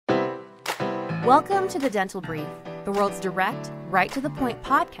Welcome to the Dental Brief, the world's direct, right-to-the-point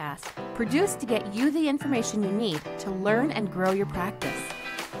podcast, produced to get you the information you need to learn and grow your practice.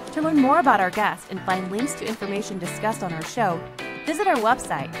 To learn more about our guests and find links to information discussed on our show, visit our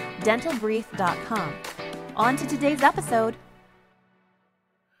website, dentalbrief.com. On to today's episode.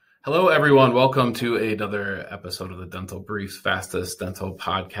 Hello, everyone. Welcome to another episode of the Dental Brief's fastest dental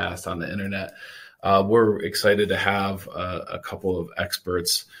podcast on the internet. We're excited to have a couple of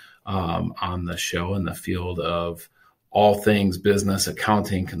experts on the show in the field of all things business,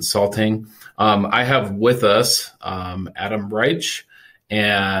 accounting, consulting. I have with us Adam Reisch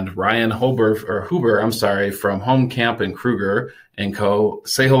and Ryan Hauber from Honkamp Krueger Co.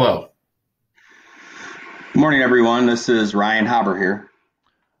 Say hello. Good morning, everyone. This is Ryan Hauber here.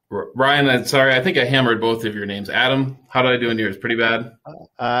 Ryan, I'm sorry, I think I hammered both of your names. Adam, how did I do in yours? Pretty bad?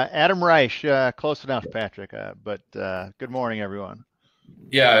 Adam Reisch, close enough, Patrick, but good morning, everyone.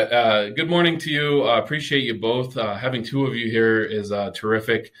 Yeah, good morning to you. Appreciate you both. Having two of you here is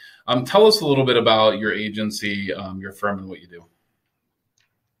terrific. Tell us a little bit about your agency, your firm, and what you do.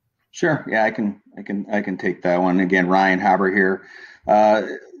 Sure. Yeah, I can take that one. Again, Ryan Hauber here.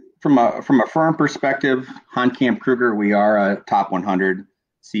 From a firm perspective, Honkamp Krueger, we are a top 100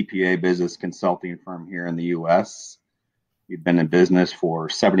 CPA business consulting firm here in the U.S. We've been in business for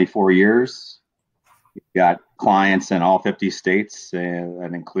 74 years. We've got clients in all 50 states.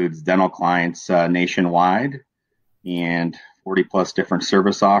 That includes dental clients nationwide and 40 plus different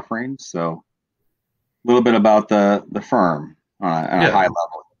service offerings. So a little bit about the firm on a high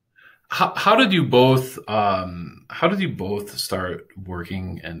level. How did you both start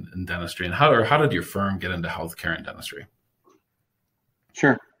working in dentistry, and how did your firm get into healthcare and dentistry?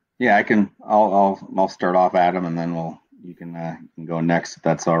 Sure. Yeah, I'll start off, Adam, and then you can go next if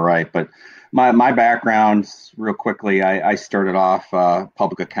that's all right. But my background, real quickly, I started off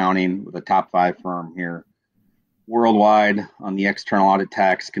public accounting with a top 5 firm here worldwide on the external audit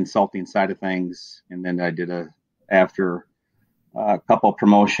tax consulting side of things, and then I did after a couple of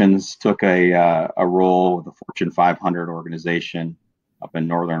promotions, took a role with a Fortune 500 organization up in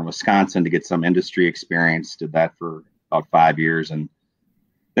northern Wisconsin to get some industry experience. Did that for about 5 years, and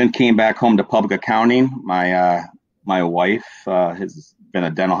then came back home to public accounting. My wife has been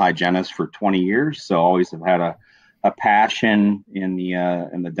a dental hygienist for 20 years, so always have had a passion in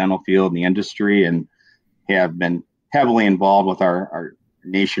the dental field, in the industry, and have been heavily involved with our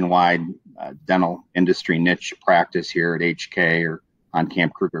nationwide dental industry niche practice here at HK or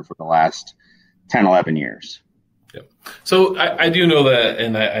Honkamp Krueger for the last 10, 11 years. Yeah. So I do know that,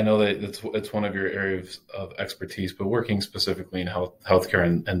 and I know that it's one of your areas of expertise, but working specifically in healthcare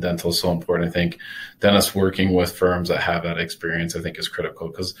and dental is so important. I think dentists working with firms that have that experience, I think, is critical,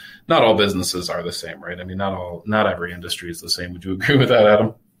 because not all businesses are the same, right? I mean, not every industry is the same. Would you agree with that,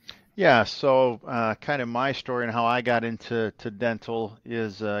 Adam? Yeah. So kind of my story and how I got into dental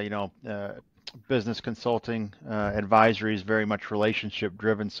is, business consulting, advisory is very much relationship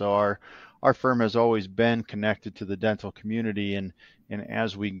driven. So our firm has always been connected to the dental community, and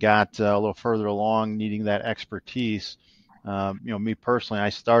as we got a little further along, needing that expertise, me personally, I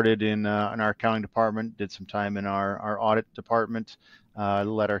started in our accounting department, did some time in our audit department,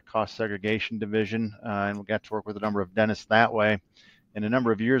 led our cost segregation division, and we got to work with a number of dentists that way. And a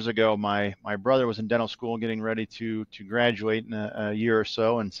number of years ago, my brother was in dental school, getting ready to graduate in a year or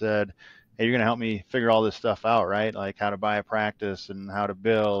so, and said, "Hey, you're going to help me figure all this stuff out, right? Like how to buy a practice and how to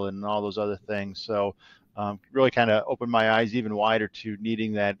bill and all those other things." So really kind of opened my eyes even wider to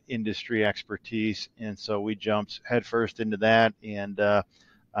needing that industry expertise. And so we jumped headfirst into that, and I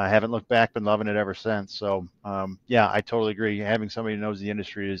haven't looked back, been loving it ever since. So I totally agree. Having somebody who knows the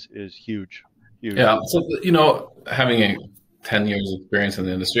industry is huge. Yeah. So, having 10 years experience in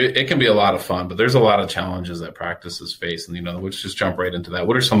the industry, it can be a lot of fun, but there's a lot of challenges that practices face. And, let's just jump right into that.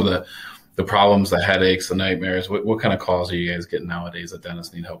 What are some of the problems, the headaches, the nightmares? What kind of calls are you guys getting nowadays that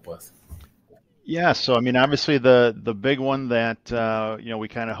dentists need help with? Yeah, so I mean, obviously the big one that we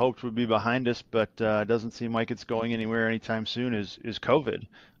kind of hoped would be behind us, but it doesn't seem like it's going anywhere anytime soon is COVID.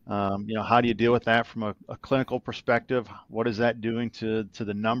 How do you deal with that from a clinical perspective? What is that doing to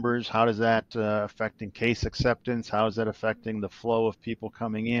the numbers? How does that affecting case acceptance? How is that affecting the flow of people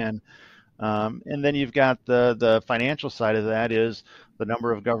coming in? And then you've got the financial side of that is the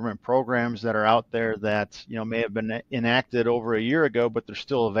number of government programs that are out there that may have been enacted over a year ago, but they're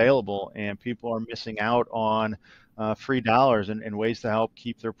still available, and people are missing out on free dollars and ways to help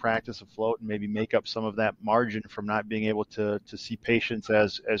keep their practice afloat and maybe make up some of that margin from not being able to see patients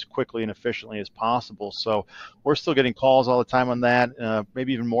as quickly and efficiently as possible. So we're still getting calls all the time on that,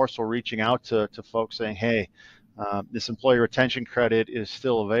 maybe even more so reaching out to folks saying, hey, This employee retention credit is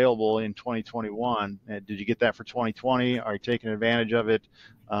still available in 2021. Did you get that for 2020? Are you taking advantage of it?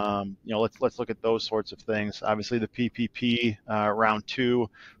 Let's look at those sorts of things. Obviously, the PPP round 2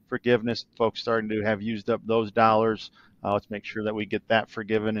 forgiveness, folks starting to have used up those dollars. Let's make sure that we get that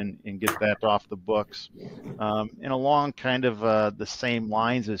forgiven and get that off the books. And along kind of the same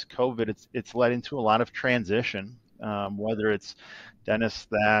lines as COVID, it's led into a lot of transition, whether it's dentists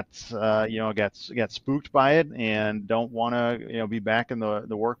that got spooked by it and don't want to be back in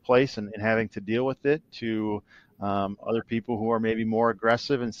the workplace and having to deal with it, to other people who are maybe more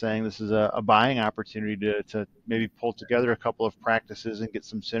aggressive and saying this is a buying opportunity to maybe pull together a couple of practices and get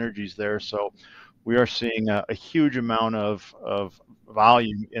some synergies there. So we are seeing a huge amount of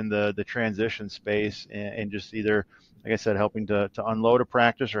volume in the transition space, and just either, like I said, helping to unload a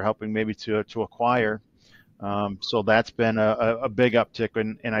practice or helping maybe to acquire. So that's been a big uptick,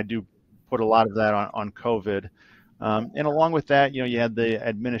 and I do put a lot of that on COVID. And along with that, you had the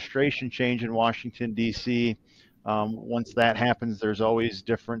administration change in Washington, D.C. Once that happens, there's always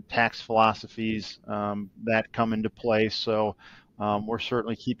different tax philosophies that come into play. So we're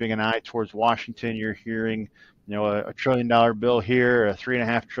certainly keeping an eye towards Washington. You're hearing, a $1 trillion bill here, a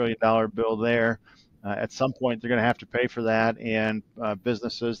 $3.5 trillion bill there. At some point, they're going to have to pay for that, and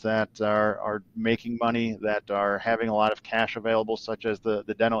businesses that are making money, that are having a lot of cash available, such as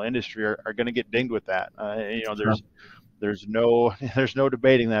the dental industry, are going to get dinged with that. There's no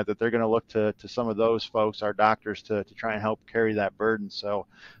debating that they're going to look to some of those folks, our doctors, to try and help carry that burden. So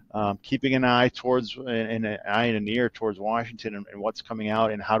keeping an eye towards and an ear towards Washington and what's coming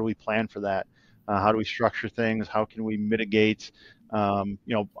out, and how do we plan for that? How do we structure things? How can we mitigate? I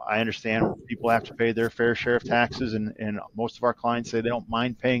understand people have to pay their fair share of taxes, and most of our clients say they don't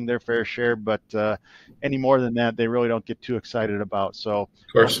mind paying their fair share, but any more than that, they really don't get too excited about. So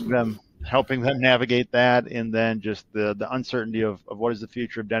helping them navigate that, and then just the uncertainty of what is the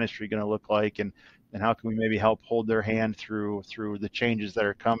future of dentistry going to look like, and how can we maybe help hold their hand through the changes that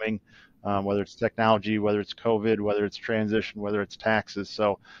are coming, whether it's technology, whether it's COVID, whether it's transition, whether it's taxes.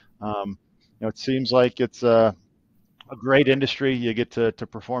 So it seems like it's a great industry. You get to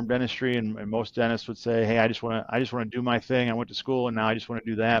perform dentistry, and most dentists would say, hey, I just want to do my thing. I went to school and now I just want to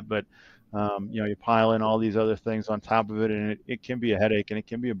do that. But you pile in all these other things on top of it, and it can be a headache, and it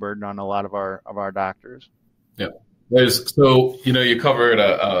can be a burden on a lot of our doctors. Yeah. You covered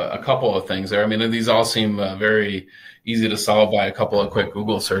a couple of things there. I mean, these all seem very easy to solve by a couple of quick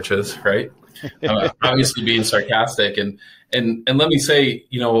Google searches, right? Obviously being sarcastic, and let me say,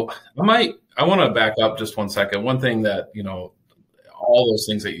 I want to back up just one second. One thing that, all those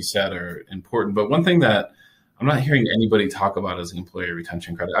things that you said are important, but one thing that I'm not hearing anybody talk about is the employee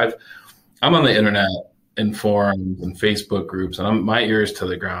retention credit. I'm on the internet in forums and Facebook groups, and my ears to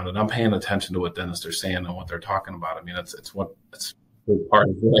the ground, and I'm paying attention to what dentists are saying and what they're talking about. I mean, it's part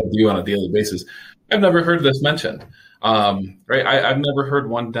of what I do on a daily basis. I've never heard this mentioned. Right? I've never heard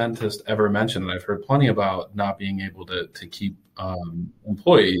one dentist ever mention it. I've heard plenty about not being able to keep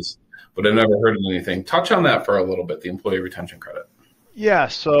employees, but I've never heard of anything. Touch on that for a little bit, the employee retention credit. Yeah,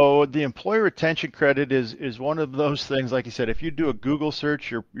 so the employee retention credit is one of those things. Like you said, if you do a Google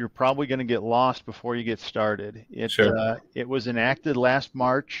search, you're probably going to get lost before you get started. It was enacted last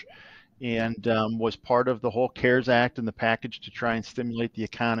March, and was part of the whole CARES Act and the package to try and stimulate the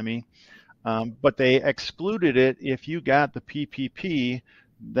economy. But they excluded it if you got the PPP.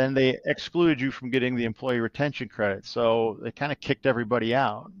 Then they excluded you from getting the employee retention credit. So they kind of kicked everybody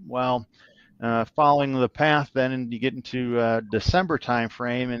out. Well, following the path, then you get into December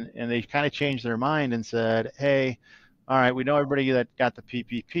timeframe, and they kind of changed their mind and said, hey, all right, we know everybody that got the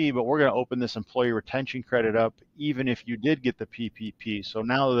PPP, but we're going to open this employee retention credit up even if you did get the PPP. So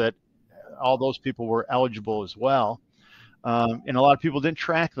now that all those people were eligible as well. And a lot of people didn't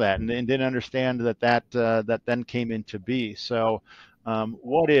track that and didn't understand that then came into be. So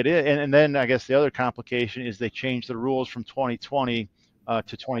what it is, and then I guess the other complication is they changed the rules from 2020 to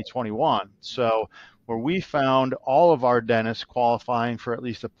 2021. So where we found all of our dentists qualifying for at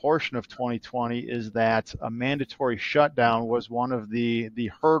least a portion of 2020 is that a mandatory shutdown was one of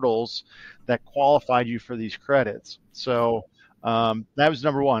the hurdles that qualified you for these credits. So that was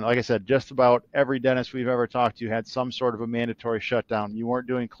number one. Like I said, just about every dentist we've ever talked to had some sort of a mandatory shutdown. You weren't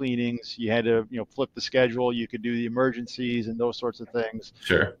doing cleanings. You had to, flip the schedule. You could do the emergencies and those sorts of things.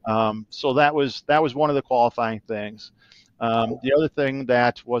 Sure. So that was one of the qualifying things. The other thing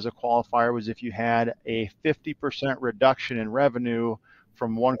that was a qualifier was if you had a 50% reduction in revenue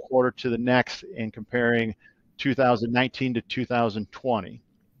from one quarter to the next in comparing 2019 to 2020.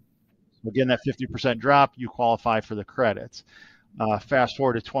 Again, that 50% drop, you qualify for the credits. Fast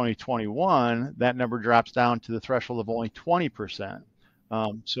forward to 2021, that number drops down to the threshold of only 20%.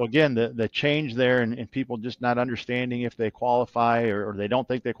 So again, the change there and people just not understanding if they qualify or they don't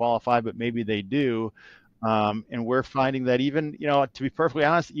think they qualify, but maybe they do. And we're finding that even, to be perfectly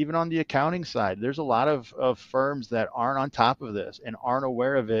honest, even on the accounting side, there's a lot of firms that aren't on top of this and aren't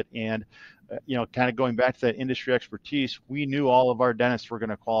aware of it. And, kind of going back to that industry expertise, we knew all of our dentists were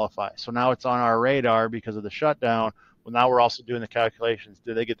going to qualify. So now it's on our radar because of the shutdown. Well, now we're also doing the calculations.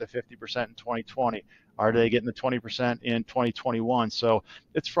 Do they get the 50% in 2020? Are they getting the 20% in 2021? So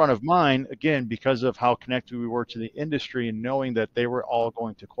it's front of mind, again, because of how connected we were to the industry and knowing that they were all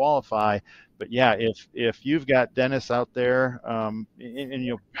going to qualify. But yeah, if you've got dentists out there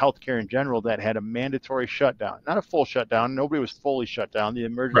in healthcare in general that had a mandatory shutdown, not a full shutdown, nobody was fully shut down, the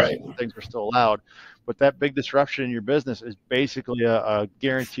emergency things were still allowed, but that big disruption in your business is basically a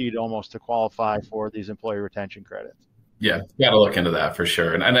guaranteed almost to qualify for these employee retention credits. Yeah, got to look into that for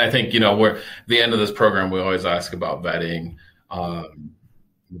sure. And I think, we're at the end of this program, we always ask about vetting an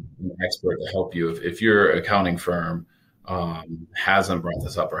expert to help you. If your accounting firm hasn't brought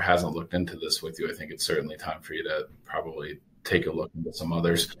this up or hasn't looked into this with you, I think it's certainly time for you to probably take a look into some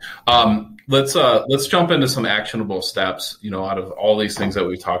others. Let's jump into some actionable steps. Out of all these things that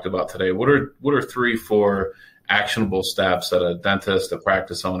we've talked about today, what are 3-4 actionable steps that a dentist, a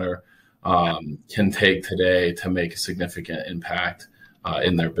practice owner can take today to make a significant impact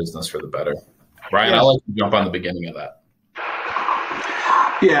in their business for the better? Brian, I'll let you jump on the beginning of that.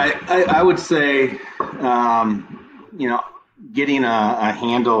 Yeah, I would say, getting a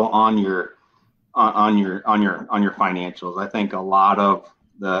handle on your financials. I think a lot of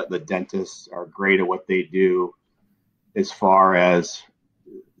the dentists are great at what they do as far as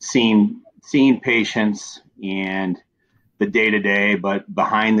seeing patients and the day-to-day, but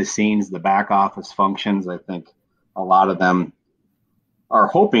behind the scenes, the back office functions, I think a lot of them are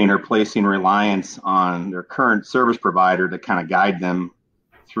hoping or placing reliance on their current service provider to kind of guide them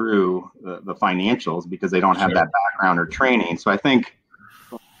through the financials because they don't have that background or training. So I think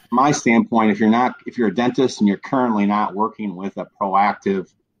from my standpoint, if you're a dentist and you're currently not working with a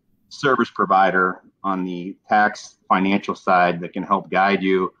proactive service provider on the tax financial side that can help guide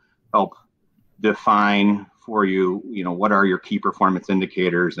you, help define for you, what are your key performance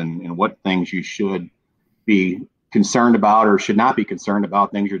indicators and what things you should be concerned about or should not be concerned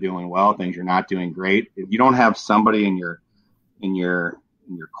about, things you're doing well, things you're not doing great. If you don't have somebody in your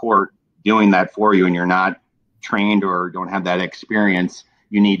court doing that for you and you're not trained or don't have that experience,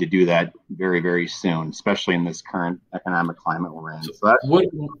 you need to do that very, very soon, especially in this current economic climate we're in. So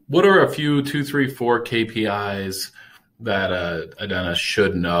what are a few 2, 3, 4 KPIs that a dentist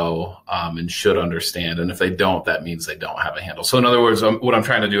should know and should understand? And if they don't, that means they don't have a handle. So in other words, what I'm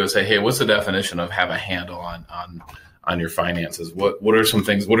trying to do is say, hey, what's the definition of have a handle on your finances? What are some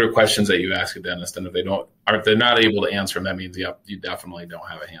things, what are questions that you ask a dentist? And if they're not able to answer them, that means, yep, you definitely don't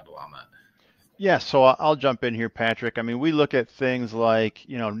have a handle on that. Yeah, so I'll jump in here, Patrick. I mean, we look at things like,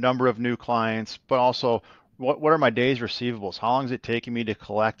 number of new clients, but also what are my days receivables? How long is it taking me to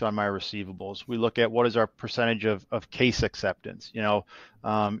collect on my receivables? We look at what is our percentage of case acceptance, in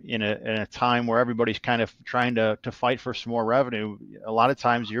a time where everybody's kind of trying to fight for some more revenue. A lot of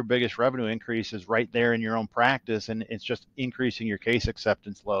times your biggest revenue increase is right there in your own practice, and it's just increasing your case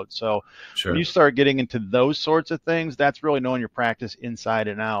acceptance load. So when you start getting into those sorts of things, that's really knowing your practice inside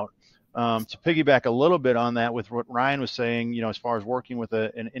and out. To piggyback a little bit on that with what Ryan was saying, as far as working with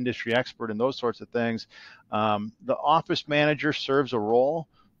an industry expert and those sorts of things, the office manager serves a role.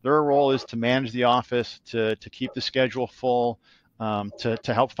 Their role is to manage the office, to keep the schedule full, to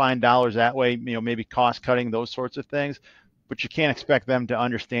help find dollars that way, maybe cost cutting, those sorts of things. But you can't expect them to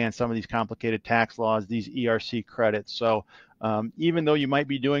understand some of these complicated tax laws, these ERC credits. So even though you might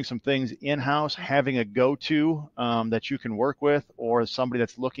be doing some things in-house, having a go-to that you can work with, or somebody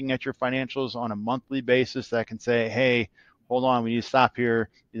that's looking at your financials on a monthly basis that can say, hey, hold on, we need to stop here.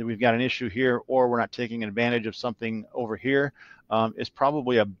 Either we've got an issue here, or we're not taking advantage of something over here, is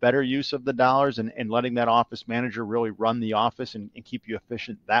probably a better use of the dollars and letting that office manager really run the office and keep you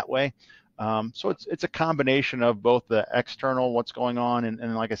efficient that way. So it's a combination of both the external, what's going on,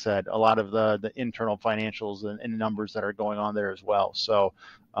 and like I said, a lot of the internal financials and numbers that are going on there as well. So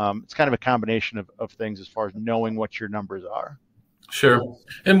it's kind of a combination of things as far as knowing what your numbers are. Sure.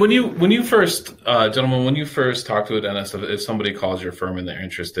 And when you first, gentlemen, when you first talk to a dentist, if somebody calls your firm and they're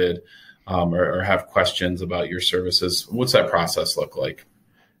interested or have questions about your services, what's that process look like?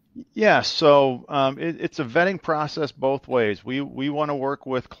 Yeah, so it's a vetting process both ways. We want to work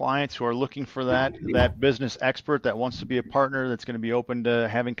with clients who are looking for that business expert that wants to be a partner, that's going to be open to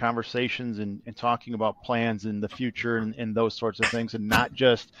having conversations and talking about plans in the future and those sorts of things, and not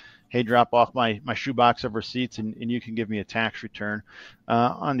just, hey, drop off my shoebox of receipts and you can give me a tax return.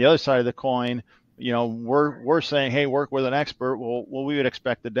 On the other side of the coin, we're saying, hey, work with an expert. Well, we would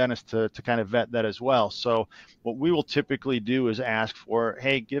expect the dentist to kind of vet that as well. So what we will typically do is ask for,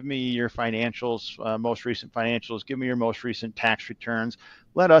 hey, give me your financials, most recent financials, give me your most recent tax returns.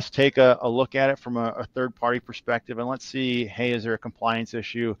 Let us take a look at it from a third party perspective, and let's see, hey, is there a compliance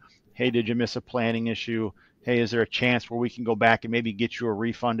issue? Hey, did you miss a planning issue? Hey, is there a chance where we can go back and maybe get you a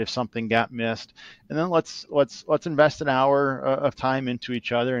refund if something got missed? And then let's invest an hour of time into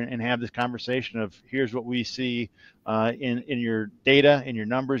each other and have this conversation of, here's what we see in your data, in your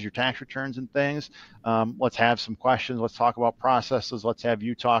numbers, your tax returns and things. Let's have some questions. Let's talk about processes. Let's have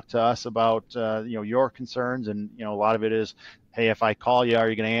you talk to us about your concerns, and a lot of it is, hey, if I call you, are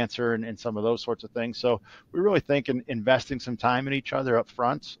you going to answer, and some of those sorts of things. So we really think in investing some time in each other up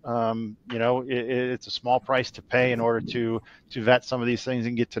front. It's a small price to pay in order to vet some of these things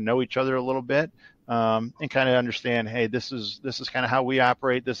and get to know each other a little bit, and kind of understand, hey, this is kind of how we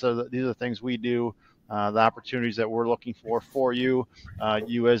operate. These are the things we do. The opportunities that we're looking for you,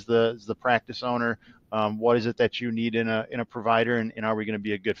 you as the practice owner. What is it that you need in a provider, and are we going to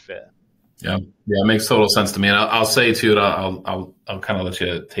be a good fit? Yeah, it makes total sense to me. And I'll say too, I'll kind of let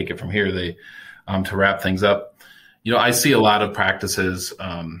you take it from here. To wrap things up, I see a lot of practices.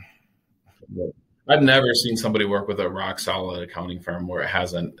 I've never seen somebody work with a rock solid accounting firm where it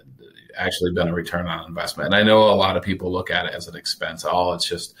hasn't actually been a return on investment. And I know a lot of people look at it as an expense. Oh, it's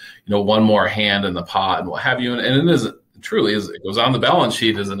just, one more hand in the pot and what have you. And it is truly is, it goes on the balance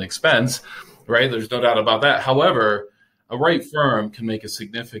sheet as an expense, right? There's no doubt about that. However, a right firm can make a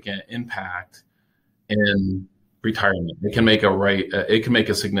significant impact in retirement. It can make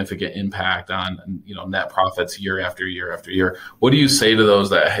a significant impact on, net profits year after year after year. What do you say to those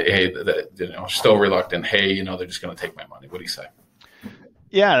that, hey, that are still reluctant? Hey, they're just going to take my money. What do you say?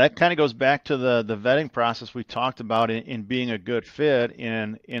 Yeah, that kind of goes back to the vetting process we talked about in being a good fit.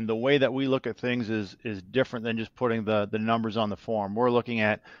 In the way that we look at things is different than just putting the numbers on the form. We're looking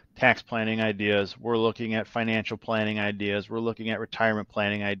at tax planning ideas. We're looking at financial planning ideas. We're looking at retirement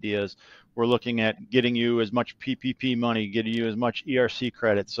planning ideas. We're looking at getting you as much PPP money, getting you as much ERC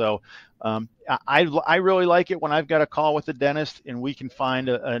credit. So I really like it when I've got a call with the dentist and we can find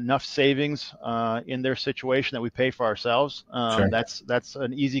enough savings in their situation that we pay for ourselves. Sure. That's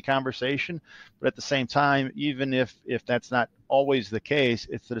an easy conversation. But at the same time, even if that's not always the case,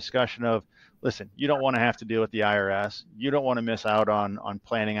 it's the discussion of, listen, you don't want to have to deal with the IRS. You don't want to miss out on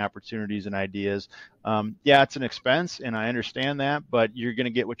planning opportunities and ideas. Yeah, it's an expense, and I understand that, but you're going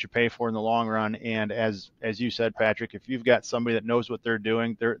to get what you pay for in the long run. And as you said, Patrick, if you've got somebody that knows what they're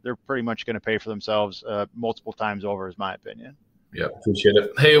doing, they're pretty much going to pay for themselves multiple times over, is my opinion. Yeah, appreciate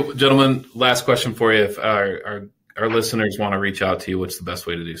it. Hey, gentlemen, last question for you. If our listeners want to reach out to you, what's the best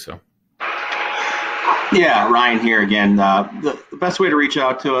way to do so? Yeah, Ryan here again. The best way to reach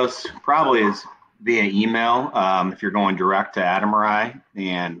out to us probably is via email. If you're going direct to Adam or I,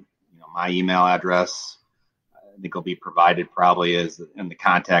 and my email address, I think will be provided probably is in the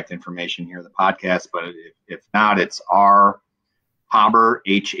contact information here of the podcast. But if not, it's Hauber, Hauber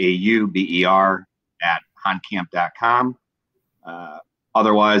at honkamp.com.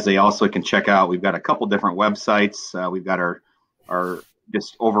 Otherwise, they also can check out. We've got a couple different websites. We've got our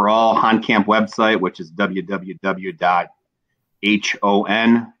just overall Honkamp website, which is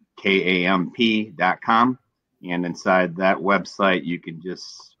www.honkamp.com. And inside that website, you can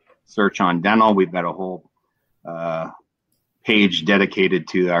just search on dental. We've got a whole page dedicated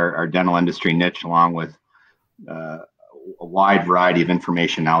to our dental industry niche, along with a wide variety of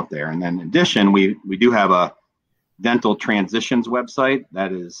information out there. And then in addition, we do have a dental transitions website.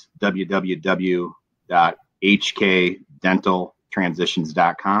 That is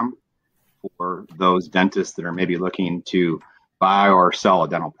www.hkdentaltransitions.com for those dentists that are maybe looking to buy or sell a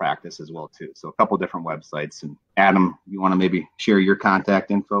dental practice as well too. So a couple different websites. And Adam, you want to maybe share your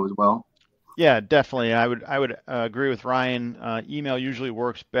contact info as well? Yeah, definitely. I would agree with Ryan. Email usually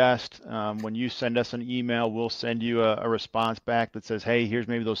works best. When you send us an email, we'll send you a response back that says, hey, here's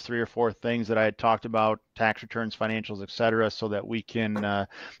maybe those 3 or 4 things that I had talked about, tax returns, financials, et cetera, so that we can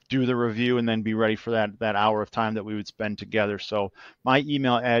do the review and then be ready for that hour of time that we would spend together. So my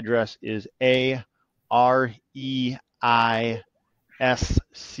email address is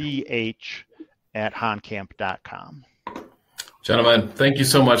AREISCH@honkamp.com. Gentlemen, thank you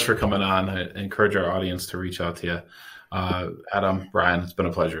so much for coming on. I encourage our audience to reach out to you. Adam, Brian, it's been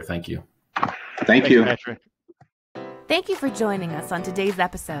a pleasure. Thank you. Thank you. Patrick. Thank you for joining us on today's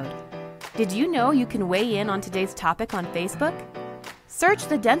episode. Did you know you can weigh in on today's topic on Facebook? Search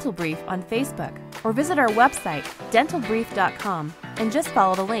The Dental Brief on Facebook or visit our website, dentalbrief.com, and just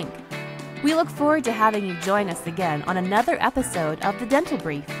follow the link. We look forward to having you join us again on another episode of The Dental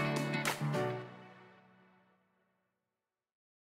Brief.